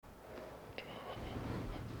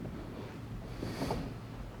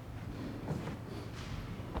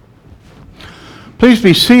Please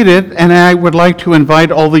be seated, and I would like to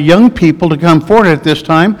invite all the young people to come forward at this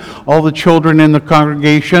time, all the children in the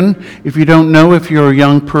congregation. If you don't know if you're a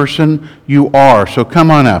young person, you are, so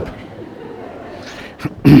come on up.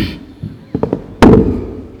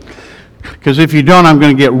 Because if you don't, I'm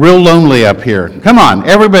going to get real lonely up here. Come on,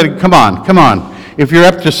 everybody, come on. If you're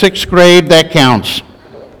up to 6th grade, that counts.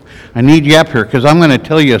 I need you up here because I'm going to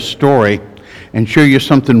tell you a story and show you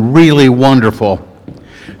something really wonderful.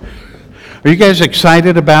 Are you guys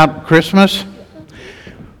excited about Christmas?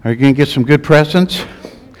 Are you going to get some good presents?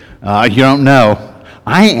 You don't know.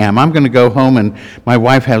 I am. I'm going to go home, and my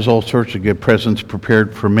wife has all sorts of good presents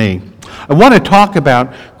prepared for me. I want to talk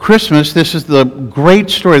about Christmas. This is the great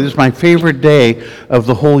story. This is my favorite day of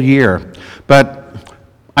the whole year. But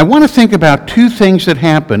I want to think about two things that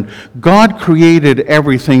happened. God created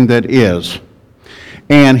everything that is,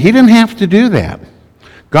 and He didn't have to do that.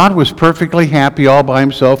 God was perfectly happy all by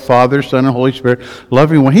Himself, Father, Son, and Holy Spirit,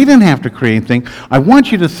 loving one. He didn't have to create anything. I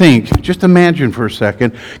want you to think, just imagine for a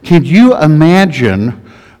second, can you imagine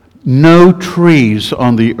no trees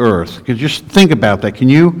on the earth? Just think about that. Can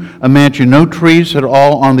you imagine no trees at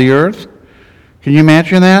all on the earth? Can you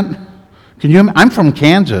imagine that? I'm from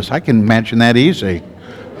Kansas. I can imagine that easy.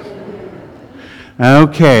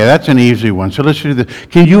 Okay, that's an easy one. So let's do this.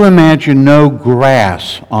 Can you imagine no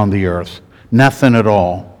grass on the earth? Nothing at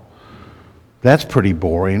all. That's pretty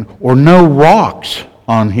boring. Or no rocks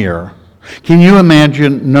on here. Can you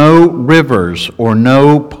imagine no rivers or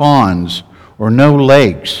no ponds or no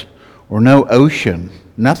lakes or no ocean?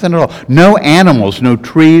 Nothing at all. No animals, no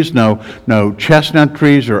trees, no chestnut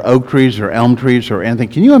trees or oak trees or elm trees or anything.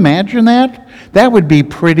 Can you imagine that? That would be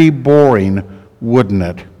pretty boring, wouldn't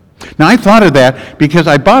it? Now, I thought of that because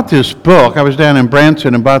I bought this book. I was down in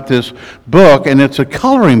Branson and bought this book, and it's a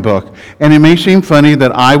coloring book. And it may seem funny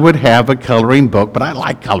that I would have a coloring book, but I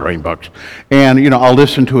like coloring books. And, I'll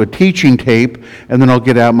listen to a teaching tape, and then I'll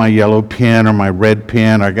get out my yellow pen or my red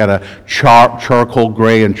pen. I got a charcoal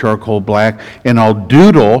gray and charcoal black, and I'll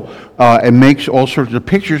doodle and make all sorts of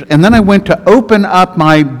pictures. And then I went to open up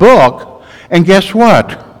my book, and guess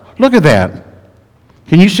what? Look at that.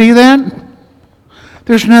 Can you see that?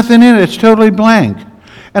 There's nothing in it. It's totally blank.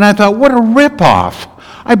 And I thought, what a ripoff.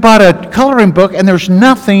 I bought a coloring book and there's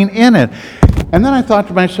nothing in it. And then I thought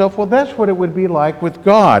to myself, well, that's what it would be like with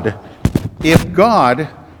God. If God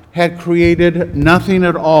had created nothing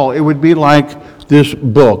at all, it would be like this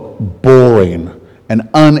book, boring and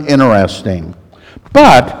uninteresting.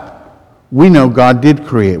 But we know God did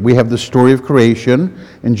create. We have the story of creation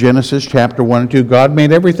in Genesis chapter 1 and 2. God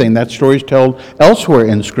made everything. That story is told elsewhere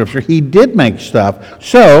in Scripture. He did make stuff.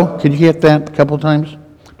 So, can you get that a couple times?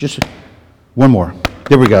 Just one more.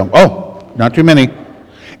 There we go. Oh, not too many.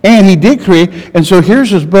 And He did create. And so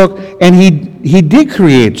here's His book. And He did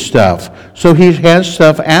create stuff. So He has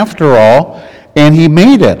stuff after all. And He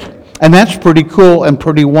made it. And that's pretty cool and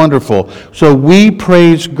pretty wonderful. So we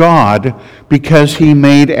praise God because He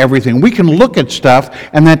made everything. We can look at stuff,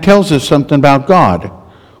 and that tells us something about God.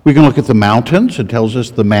 We can look at the mountains. It tells us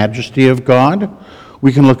the majesty of God.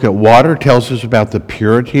 We can look at water. It tells us about the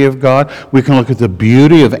purity of God. We can look at the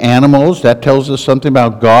beauty of animals. That tells us something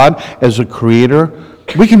about God as a creator.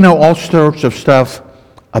 We can know all sorts of stuff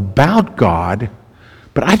about God,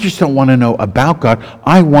 but I just don't want to know about God.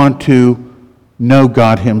 I want to know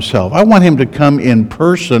God Himself. I want Him to come in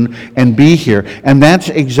person and be here. And that's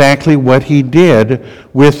exactly what He did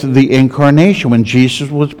with the incarnation when Jesus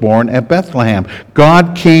was born at Bethlehem.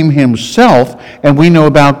 God came Himself, and we know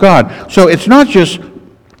about God. So it's not just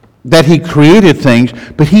that He created things,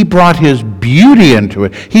 but He brought His beauty into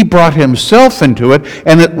it. He brought Himself into it.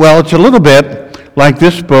 And it's a little bit like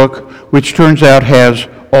this book, which turns out has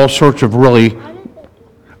all sorts of really...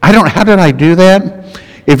 How did I do that?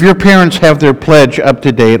 If your parents have their pledge up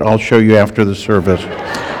to date, I'll show you after the service.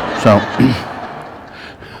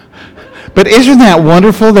 But isn't that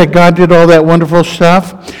wonderful that God did all that wonderful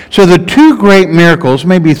stuff? So the two great miracles,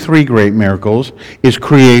 maybe three great miracles, is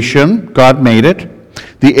creation, God made it.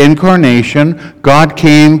 The incarnation, God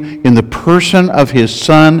came in the person of His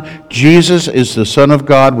Son. Jesus is the Son of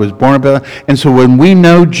God, was born of Bethlehem. And so when we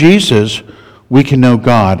know Jesus, we can know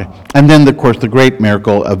God. And then, of course, the great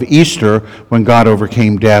miracle of Easter, when God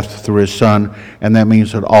overcame death through His Son, and that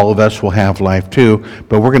means that all of us will have life too.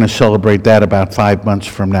 But we're going to celebrate that about 5 months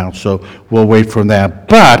from now, so we'll wait for that.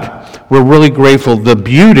 But we're really grateful the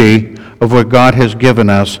beauty of what God has given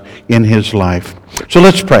us in His life. So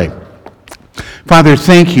let's pray. Father,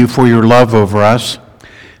 thank You for Your love over us.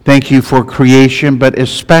 Thank You for creation, but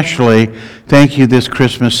especially thank You this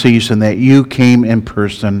Christmas season that You came in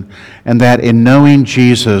person, and that in knowing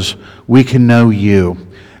Jesus, we can know You.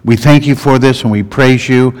 We thank you for this and we praise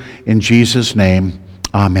you in Jesus' name.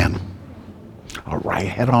 Amen. All right,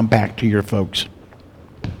 head on back to your folks.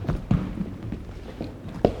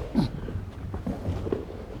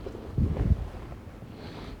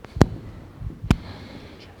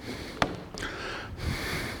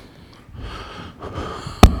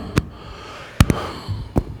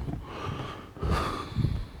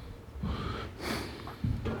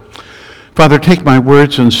 Father, take my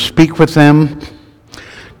words and speak with them.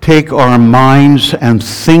 Take our minds and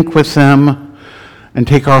think with them. And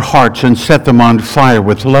take our hearts and set them on fire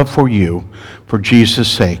with love for you, for Jesus'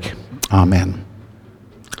 sake. Amen.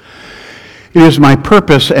 It is my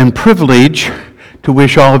purpose and privilege to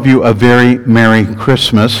wish all of you a very Merry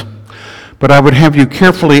Christmas. But I would have you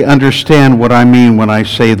carefully understand what I mean when I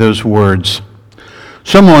say those words.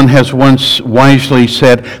 Someone has once wisely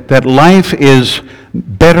said that life is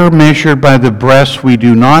better measured by the breaths we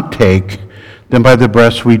do not take than by the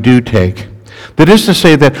breaths we do take. That is to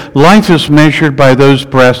say that life is measured by those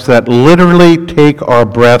breaths that literally take our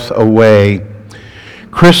breath away.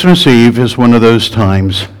 Christmas Eve is one of those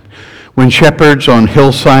times when shepherds on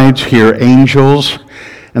hillsides hear angels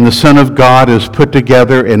and the Son of God is put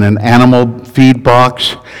together in an animal feed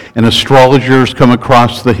box, and astrologers come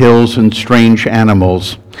across the hills in strange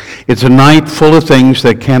animals. It's a night full of things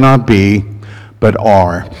that cannot be, but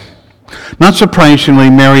are. Not surprisingly,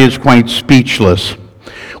 Mary is quite speechless.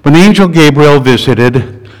 When the angel Gabriel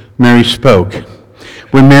visited, Mary spoke.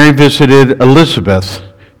 When Mary visited Elizabeth,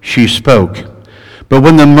 she spoke. But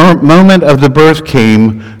when the moment of the birth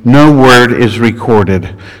came, no word is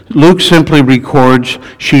recorded. Luke simply records,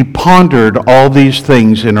 she pondered all these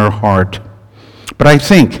things in her heart. But I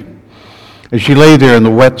think, as she lay there in the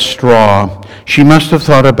wet straw, she must have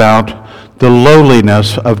thought about the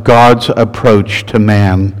lowliness of God's approach to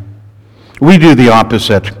man. We do the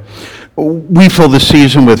opposite. We fill the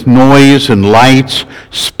season with noise and lights,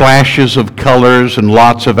 splashes of colors, and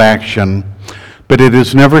lots of action. But it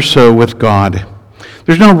is never so with God.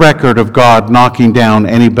 There's no record of God knocking down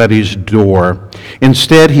anybody's door.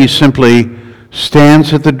 Instead, he simply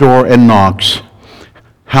stands at the door and knocks.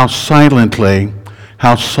 How silently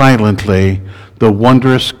the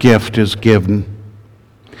wondrous gift is given.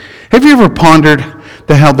 Have you ever pondered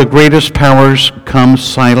how the greatest powers come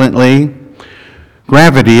silently?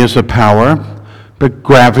 Gravity is a power, but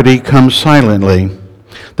gravity comes silently.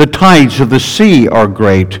 The tides of the sea are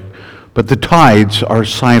great, but the tides are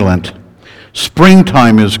silent.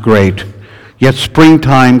 Springtime is great, yet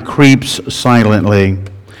springtime creeps silently.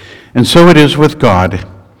 And so it is with God.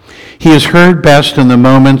 He is heard best in the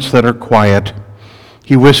moments that are quiet.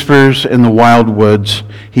 He whispers in the wild woods.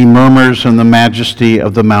 He murmurs in the majesty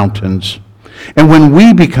of the mountains. And when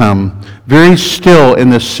we become very still in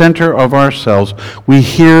the center of ourselves, we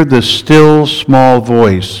hear the still small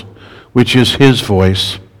voice, which is his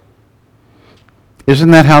voice.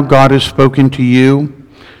 Isn't that how God has spoken to you?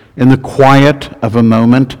 In the quiet of a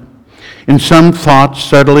moment? In some thought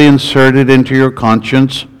subtly inserted into your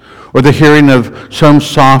conscience? Or the hearing of some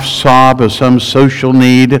soft sob of some social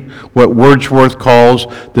need, what Wordsworth calls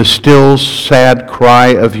the still sad cry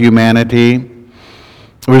of humanity?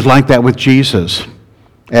 It was like that with Jesus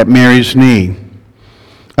at Mary's knee,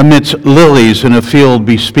 amidst lilies in a field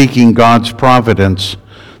bespeaking God's providence,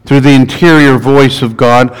 through the interior voice of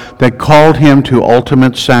God that called him to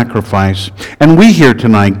ultimate sacrifice. And we here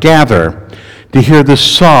tonight gather to hear the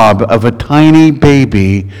sob of a tiny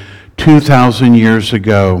baby 2,000 years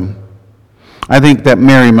ago. I think that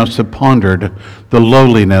Mary must have pondered the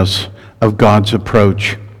lowliness of God's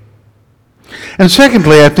approach. And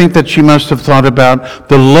secondly, I think that she must have thought about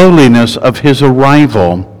the lowliness of his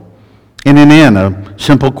arrival in an inn, a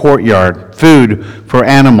simple courtyard, food for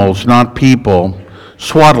animals, not people,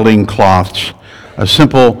 swaddling cloths, a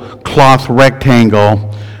simple cloth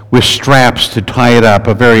rectangle with straps to tie it up,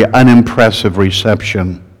 a very unimpressive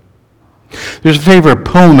reception. There's a favorite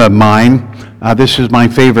poem of mine. This is my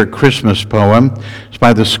favorite Christmas poem. It's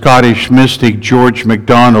by the Scottish mystic George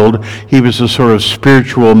MacDonald. He was a sort of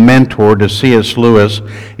spiritual mentor to C.S. Lewis.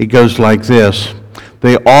 It goes like this.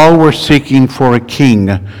 They all were seeking for a king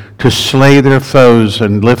to slay their foes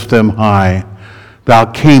and lift them high. Thou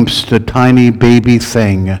camest a tiny baby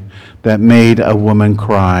thing that made a woman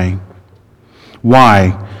cry.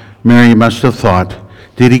 Why, Mary must have thought,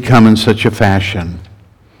 did he come in such a fashion?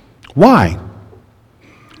 Why?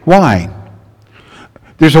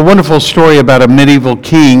 There's a wonderful story about a medieval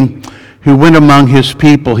king who went among his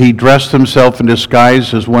people. He dressed himself in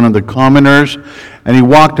disguise as one of the commoners, and he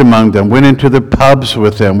walked among them, went into the pubs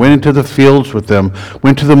with them, went into the fields with them,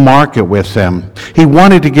 went to the market with them. He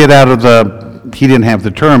wanted to get out of the he didn't have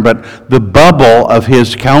the term, but the bubble of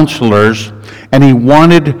his counselors, and he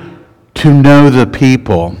wanted to know the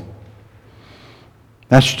people.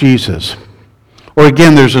 That's Jesus. Or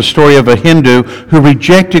again, there's a story of a Hindu who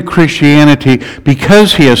rejected Christianity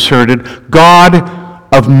because he asserted God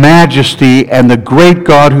of majesty and the great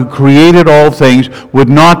God who created all things would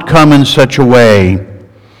not come in such a way.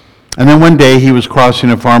 And then one day he was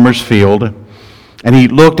crossing a farmer's field, and he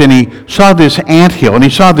looked and he saw this anthill, and he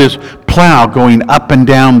saw this plow going up and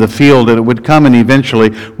down the field, and it would come and eventually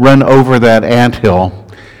run over that anthill.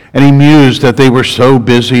 And he mused that they were so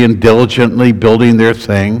busy and diligently building their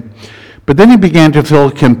thing. But then he began to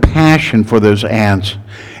feel compassion for those ants.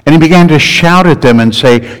 And he began to shout at them and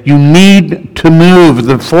say, "You need to move.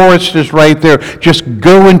 The forest is right there. Just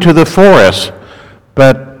go into the forest."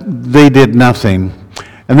 But they did nothing.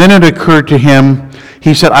 And then it occurred to him,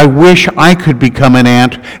 he said, "I wish I could become an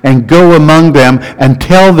ant and go among them and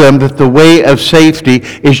tell them that the way of safety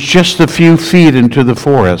is just a few feet into the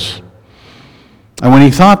forest." And when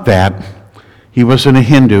he thought that, he wasn't a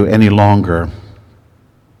Hindu any longer.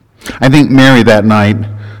 I think Mary that night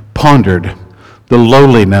pondered the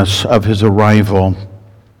lowliness of his arrival.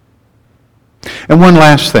 And one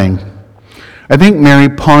last thing. I think Mary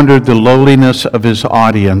pondered the lowliness of his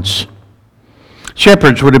audience.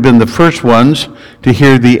 Shepherds would have been the first ones to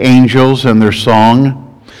hear the angels and their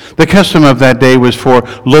song. The custom of that day was for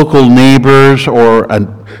local neighbors or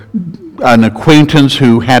an acquaintance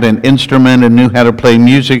who had an instrument and knew how to play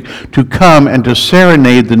music to come and to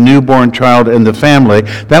serenade the newborn child in the family.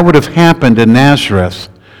 That would have happened in Nazareth.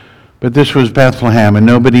 But this was Bethlehem, and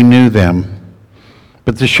nobody knew them.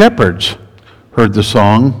 But the shepherds heard the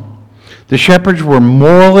song. The shepherds were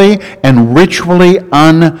morally and ritually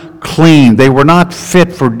unclean. They were not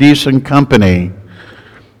fit for decent company.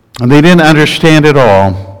 And they didn't understand it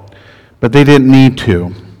all, but they didn't need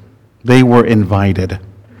to. They were invited.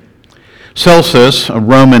 Celsus, a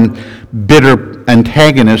Roman bitter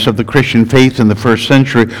antagonist of the Christian faith in the first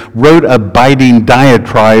century, wrote a biting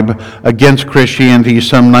diatribe against Christianity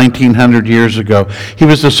some 1900 years ago. He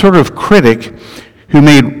was the sort of critic who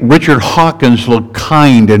made Richard Hawkins look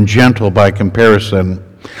kind and gentle by comparison.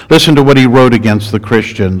 Listen to what he wrote against the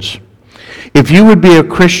Christians. "If you would be a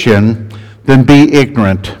Christian, then be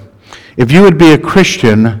ignorant. If you would be a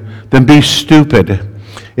Christian, then be stupid.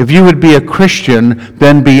 If you would be a Christian,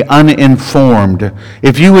 then be uninformed.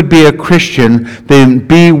 If you would be a Christian, then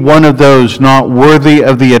be one of those not worthy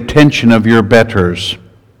of the attention of your betters."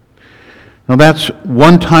 Now that's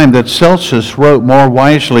one time that Celsus wrote more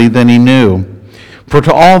wisely than he knew. For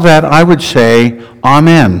to all that I would say,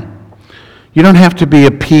 amen. You don't have to be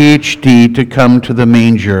a PhD to come to the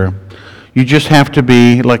manger. You just have to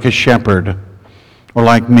be like a shepherd or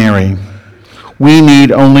like Mary. We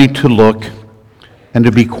need only to look and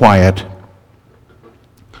to be quiet.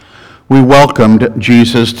 We welcomed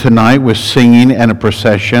Jesus tonight with singing and a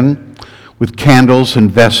procession, with candles and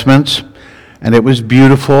vestments, and it was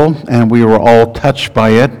beautiful, and we were all touched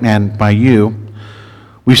by it and by you.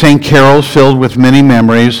 We sang carols filled with many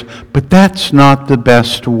memories, but that's not the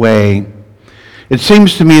best way. It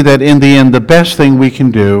seems to me that in the end, the best thing we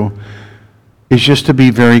can do is just to be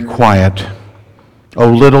very quiet. O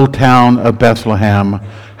little town of Bethlehem,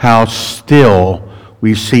 how still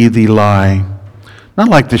we see thee lie. Not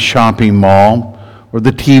like the shopping mall, or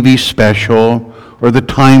the TV special, or the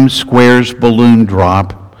Times Square's balloon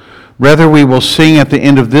drop. Rather, we will sing at the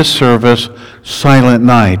end of this service, Silent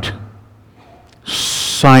Night.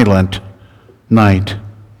 Silent night.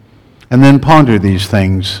 And then ponder these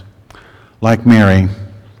things like Mary.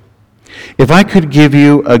 If I could give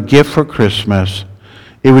you a gift for Christmas,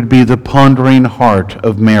 it would be the pondering heart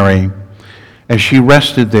of Mary as she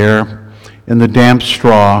rested there in the damp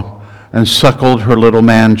straw and suckled her little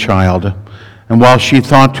man-child. And while she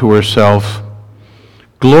thought to herself,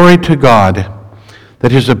 "Glory to God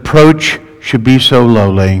that his approach should be so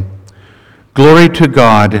lowly. Glory to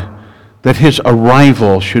God that his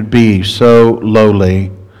arrival should be so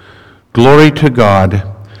lowly. Glory to God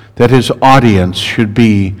that his audience should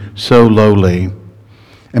be so lowly."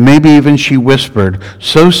 And maybe even she whispered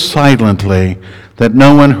so silently that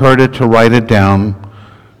no one heard it to write it down,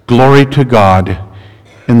 "Glory to God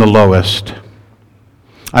in the lowest."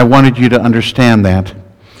 I wanted you to understand that,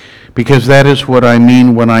 because that is what I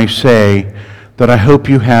mean when I say that I hope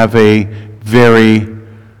you have a very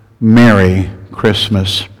Merry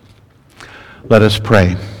Christmas. Let us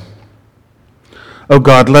pray. O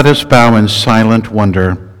God, let us bow in silent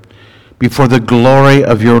wonder before the glory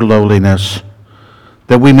of your lowliness,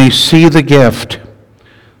 that we may see the gift,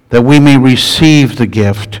 that we may receive the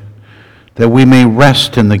gift, that we may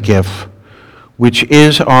rest in the gift, which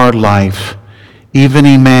is our life even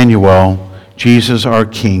Emmanuel, Jesus our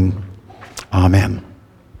King. Amen.